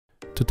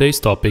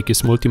Today's topic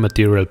is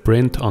multi-material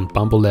print on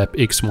Bambu Lab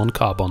X1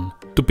 Carbon.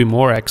 To be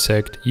more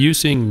exact,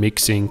 using,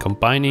 mixing,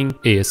 combining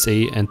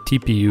ASA and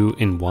TPU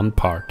in one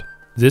part.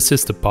 This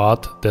is the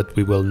part that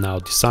we will now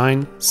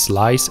design,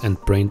 slice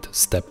and print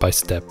step by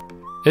step.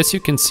 As you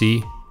can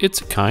see,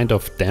 it's a kind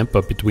of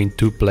damper between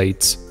two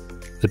plates.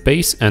 The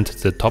base and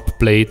the top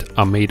plate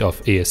are made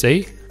of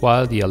ASA,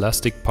 while the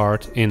elastic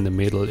part in the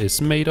middle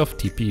is made of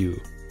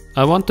TPU.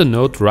 I want to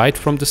note right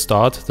from the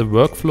start, the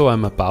workflow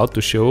I'm about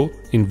to show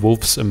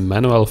involves a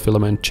manual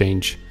filament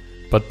change.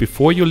 But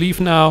before you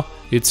leave now,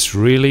 it's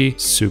really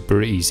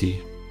super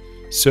easy.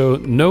 So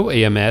no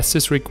AMS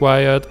is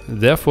required,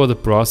 therefore the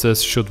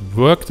process should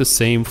work the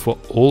same for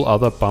all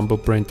other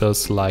Bambu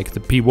printers like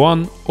the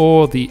P1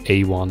 or the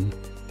A1.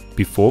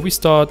 Before we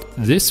start,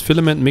 this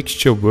filament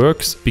mixture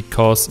works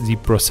because the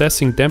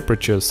processing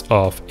temperatures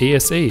of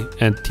ASA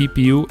and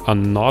TPU are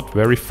not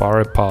very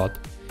far apart.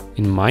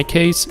 In my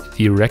case,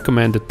 the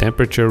recommended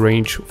temperature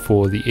range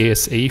for the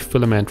ASA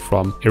filament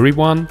from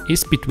everyone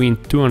is between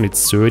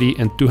 230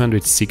 and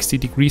 260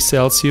 degrees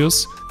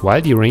Celsius,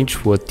 while the range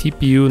for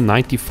TPU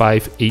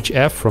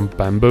 95HF from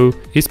Bambu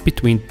is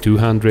between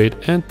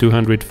 200 and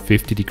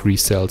 250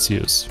 degrees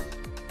Celsius.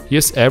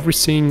 Here's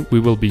everything we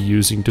will be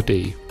using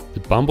today. The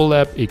Bambu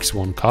Lab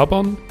X1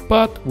 Carbon,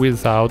 but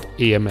without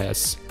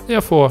AMS.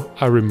 Therefore,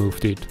 I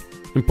removed it.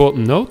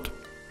 Important note,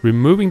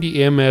 removing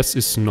the AMS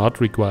is not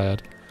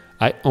required.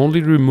 I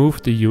only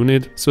removed the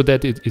unit so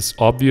that it is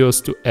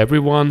obvious to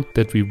everyone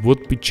that we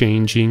would be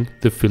changing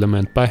the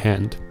filament by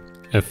hand.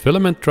 A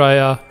filament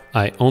dryer,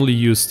 I only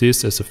use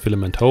this as a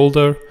filament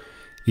holder,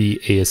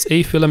 the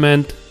ASA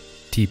filament,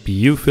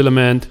 TPU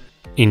filament,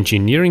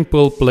 engineering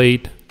bull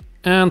plate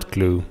and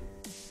glue.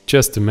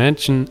 Just to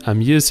mention,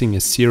 I'm using a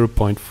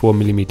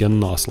 0.4mm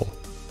nozzle.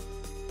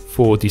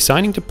 For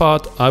designing the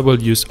part, I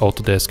will use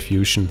Autodesk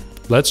Fusion.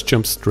 Let's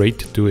jump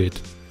straight to it.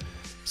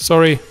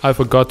 Sorry, I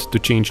forgot to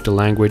change the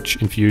language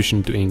in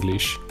Fusion to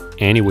English.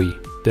 Anyway,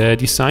 the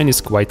design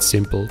is quite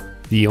simple.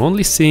 The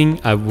only thing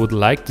I would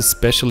like to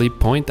specially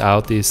point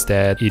out is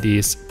that it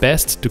is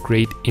best to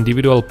create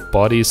individual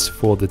bodies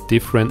for the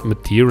different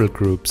material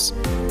groups.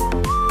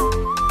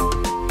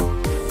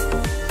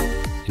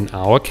 In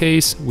our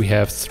case, we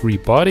have 3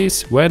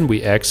 bodies when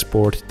we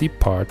export the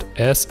part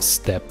as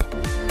step.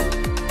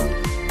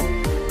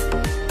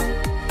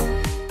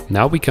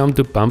 Now we come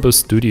to Bambu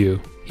Studio.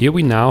 Here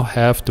we now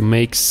have to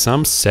make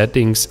some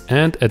settings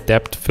and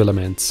adapt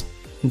filaments.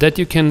 That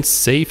you can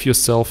save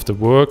yourself the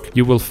work,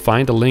 you will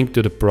find a link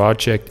to the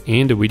project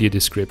in the video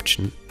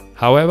description.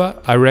 However,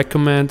 I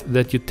recommend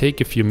that you take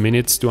a few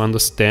minutes to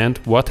understand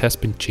what has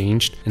been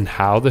changed and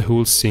how the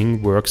whole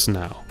thing works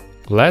now.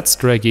 Let's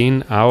drag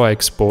in our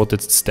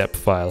exported step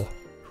file.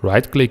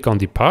 Right-click on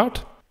the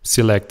part,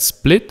 select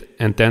Split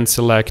and then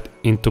select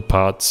Into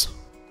Parts.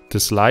 The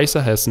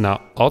slicer has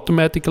now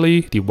automatically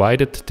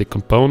divided the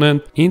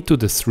component into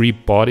the 3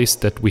 bodies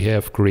that we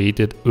have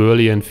created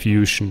earlier in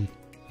Fusion.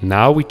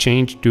 Now we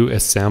change to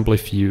Assembly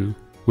View.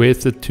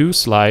 With the 2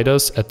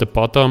 sliders at the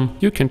bottom,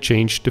 you can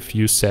change the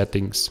view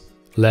settings.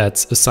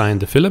 Let's assign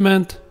the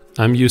filament.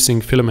 I'm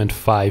using filament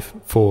 5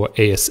 for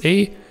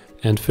ASA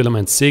and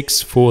filament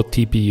 6 for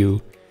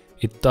TPU.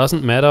 It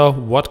doesn't matter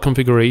what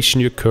configuration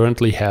you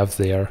currently have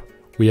there.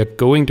 We are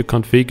going to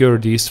configure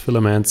these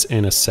filaments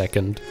in a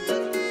second.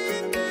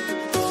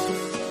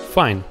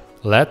 Fine,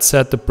 let's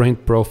set the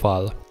print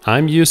profile.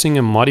 I'm using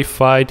a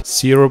modified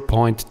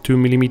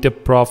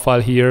 0.2mm profile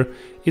here.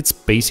 It's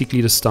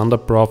basically the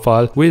standard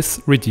profile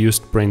with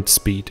reduced print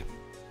speed.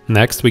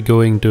 Next we're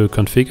going to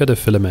configure the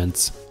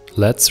filaments.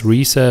 Let's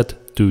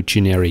reset to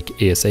generic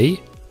ASA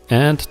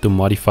and to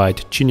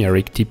modified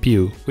generic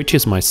TPU, which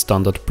is my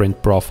standard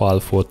print profile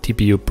for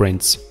TPU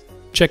prints.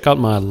 Check out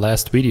my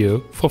last video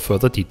for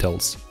further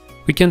details.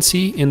 We can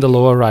see in the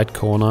lower right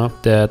corner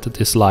that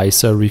the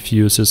slicer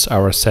refuses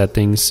our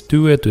settings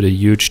due to the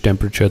huge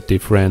temperature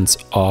difference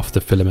of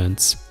the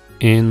filaments.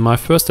 In my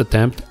first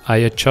attempt, I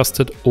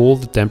adjusted all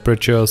the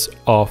temperatures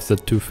of the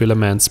 2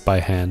 filaments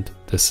by hand.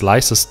 The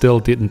slicer still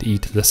didn't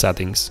eat the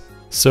settings.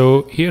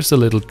 So here's a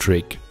little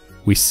trick.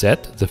 We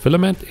set the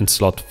filament in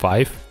slot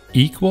 5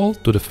 equal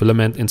to the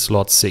filament in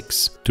slot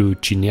 6 to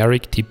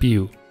generic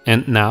TPU.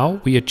 And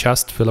now we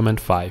adjust filament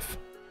 5.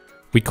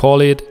 We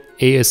call it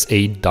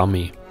ASA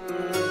dummy.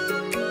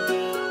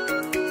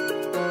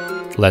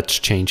 Let's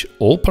change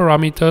all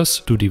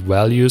parameters to the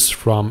values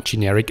from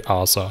generic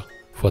ASA.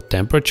 For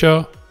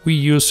temperature, we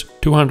use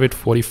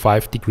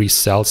 245 degrees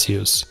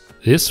Celsius.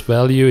 This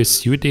value is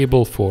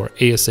suitable for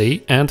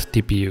ASA and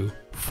TPU.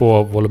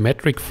 For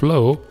volumetric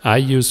flow, I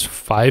use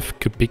 5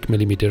 cubic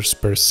millimeters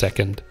per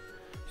second.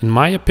 In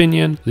my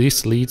opinion,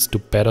 this leads to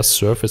better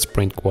surface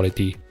print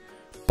quality.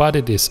 But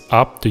it is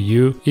up to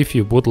you if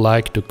you would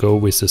like to go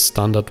with a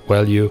standard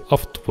value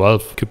of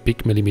 12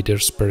 cubic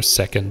millimeters per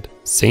second.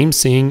 Same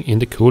thing in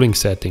the cooling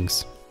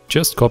settings.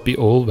 Just copy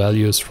all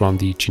values from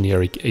the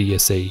generic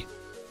ASA.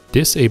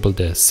 Disable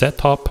the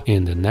setup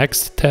in the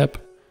next tab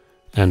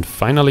and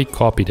finally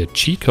copy the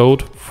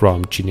G-code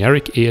from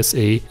generic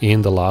ASA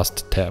in the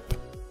last tab.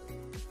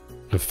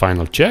 A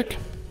final check.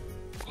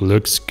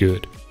 looks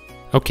good.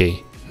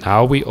 Okay,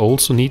 now we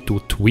also need to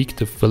tweak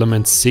the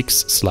filament 6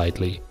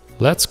 slightly.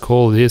 Let's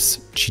call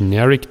this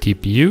generic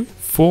TPU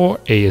for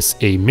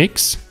ASA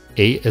mix,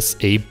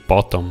 ASA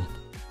bottom.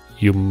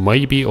 You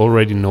maybe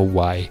already know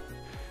why.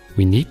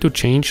 We need to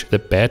change the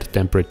bed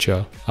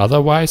temperature,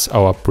 otherwise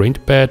our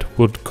print bed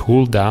would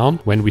cool down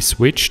when we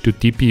switch to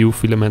TPU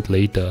filament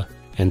later,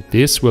 and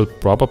this will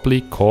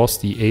probably cause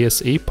the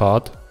ASA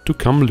part to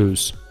come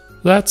loose.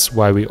 That's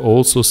why we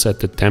also set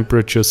the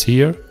temperatures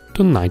here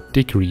to 90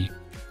 degrees.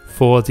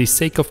 For the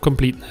sake of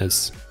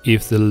completeness,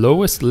 if the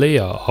lowest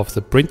layer of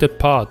the printed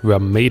part were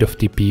made of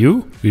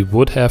TPU, we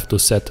would have to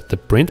set the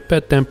print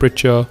bed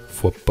temperature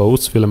for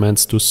both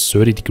filaments to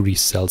 30 degrees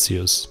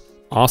Celsius.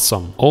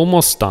 Awesome,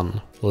 almost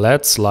done.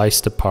 Let's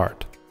slice the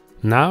part.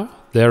 Now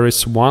there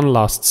is one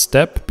last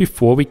step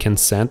before we can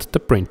sand the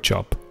print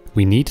job.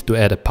 We need to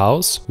add a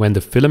pause when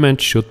the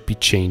filament should be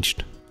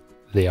changed.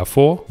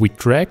 Therefore, we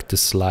drag the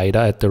slider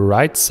at the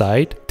right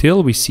side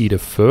till we see the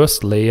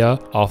first layer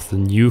of the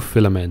new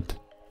filament.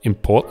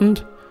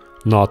 Important,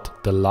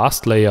 not the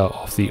last layer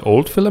of the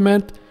old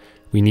filament,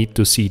 we need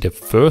to see the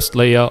first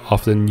layer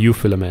of the new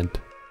filament.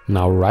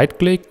 Now right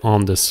click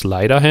on the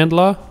slider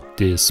handler,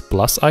 this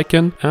plus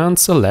icon, and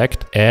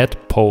select Add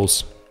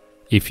Pause.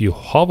 If you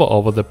hover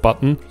over the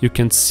button, you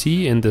can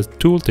see in the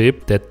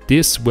tooltip that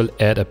this will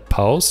add a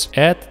pause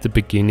at the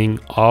beginning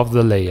of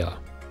the layer.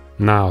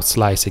 Now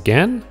slice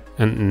again,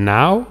 and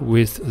now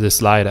with the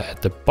slider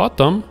at the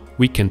bottom,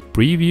 we can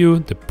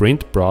preview the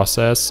print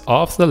process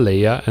of the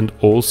layer and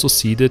also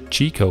see the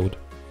G-code.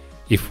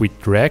 If we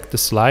drag the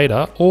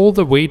slider all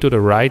the way to the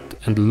right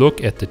and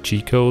look at the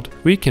G-code,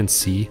 we can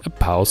see a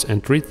pause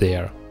entry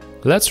there.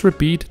 Let's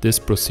repeat this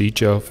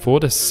procedure for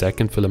the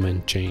second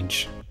filament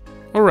change.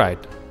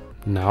 Alright,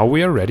 now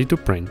we are ready to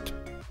print.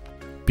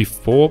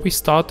 Before we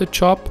start the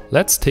job,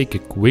 let's take a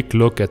quick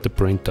look at the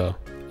printer.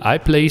 I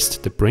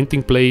placed the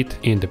printing plate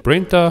in the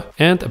printer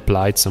and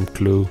applied some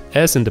glue.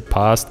 As in the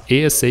past,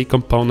 ASA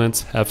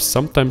components have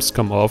sometimes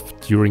come off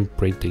during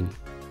printing.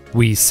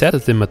 We set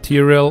the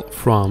material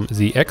from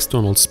the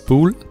external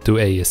spool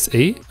to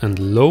ASA and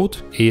load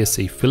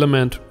ASA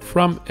filament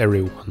from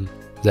everyone.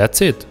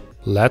 That's it.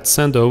 Let's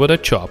send over the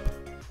job.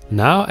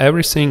 Now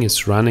everything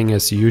is running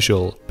as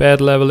usual.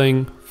 Bed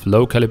leveling,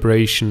 flow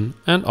calibration,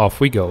 and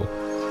off we go.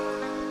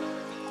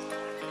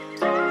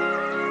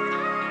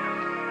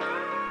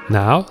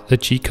 Now the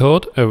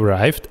G-code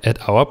arrived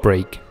at our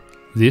break.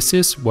 This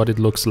is what it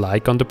looks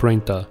like on the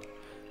printer.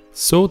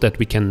 So that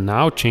we can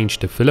now change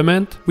the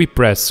filament, we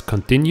press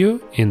Continue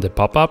in the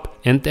pop-up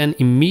and then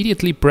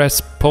immediately press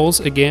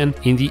Pause again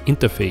in the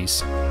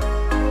interface.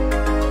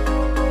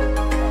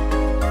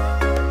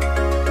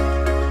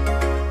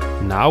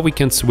 Now we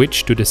can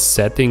switch to the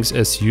settings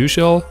as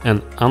usual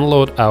and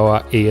unload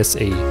our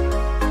ASA.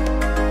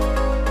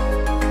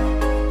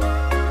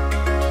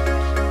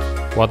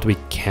 What we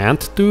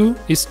can't do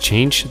is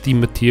change the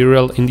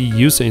material in the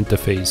user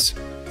interface.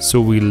 So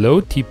we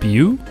load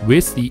TPU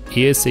with the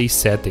ASA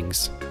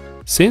settings.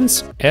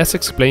 Since, as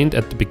explained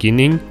at the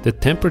beginning, the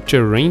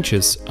temperature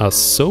ranges are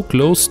so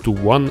close to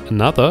one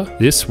another,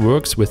 this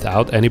works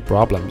without any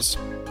problems.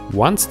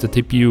 Once the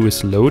TPU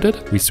is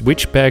loaded, we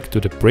switch back to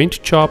the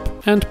print job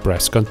and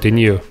press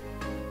Continue.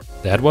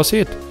 That was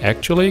it,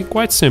 actually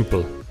quite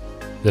simple.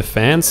 The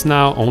fans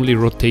now only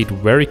rotate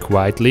very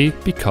quietly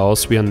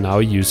because we are now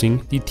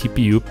using the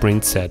TPU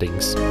print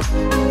settings.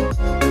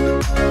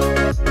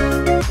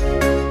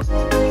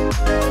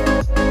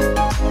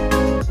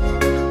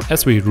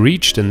 As we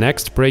reach the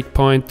next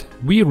breakpoint,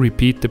 we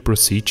repeat the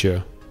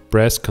procedure.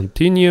 Press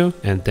Continue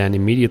and then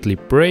immediately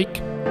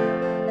break.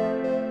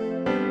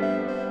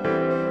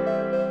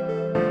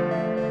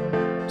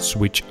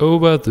 Switch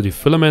over to the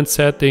filament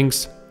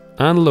settings,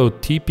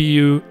 unload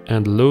TPU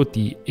and load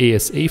the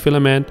ASA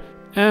filament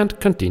and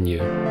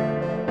continue.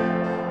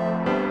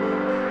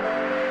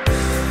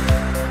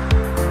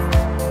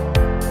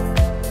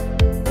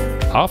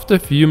 After a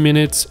few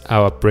minutes,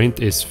 our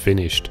print is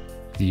finished.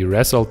 The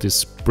result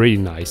is pretty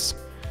nice.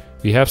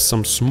 We have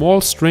some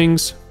small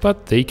strings,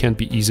 but they can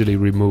be easily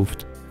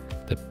removed.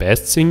 The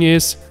best thing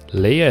is,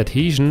 layer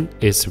adhesion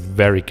is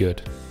very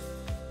good.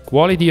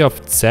 Quality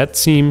of Z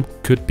seam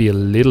could be a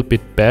little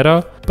bit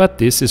better, but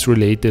this is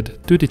related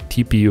to the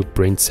TPU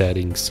print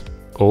settings.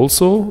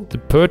 Also, the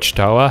perch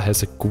tower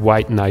has a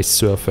quite nice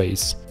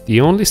surface. The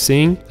only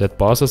thing that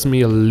bothers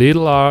me a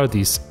little are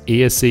these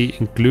ASA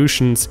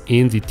inclusions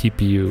in the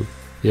TPU.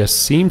 There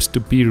seems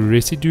to be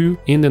residue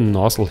in the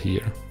nozzle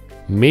here.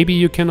 Maybe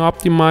you can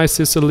optimize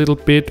this a little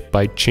bit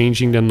by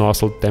changing the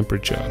nozzle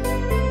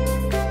temperature.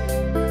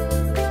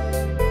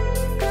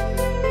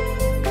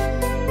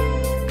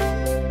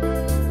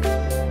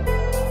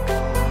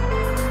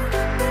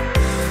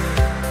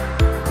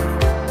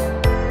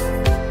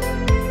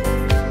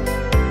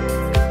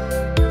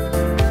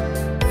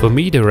 For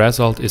me the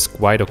result is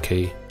quite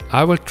okay.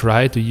 I will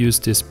try to use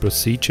this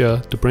procedure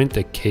to print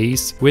a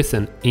case with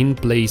an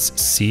in-place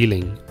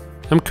ceiling.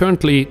 I'm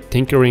currently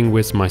tinkering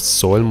with my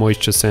soil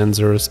moisture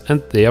sensors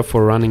and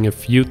therefore running a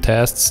few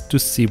tests to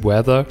see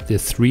whether the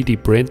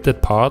 3D printed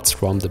parts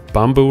from the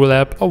Bambu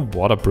Lab are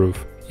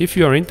waterproof. If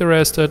you are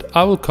interested,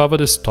 I will cover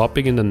this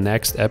topic in the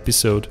next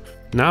episode.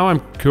 Now I'm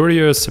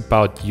curious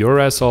about your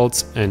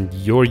results and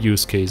your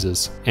use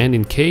cases. And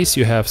in case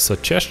you have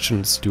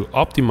suggestions to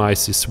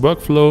optimize this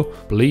workflow,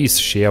 please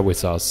share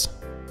with us.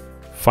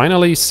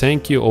 Finally,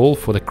 thank you all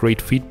for the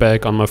great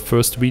feedback on my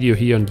first video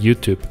here on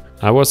YouTube.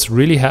 I was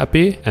really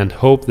happy and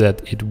hope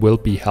that it will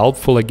be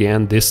helpful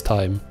again this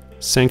time.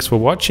 Thanks for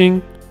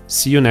watching,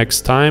 see you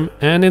next time,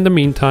 and in the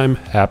meantime,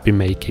 happy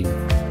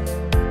making!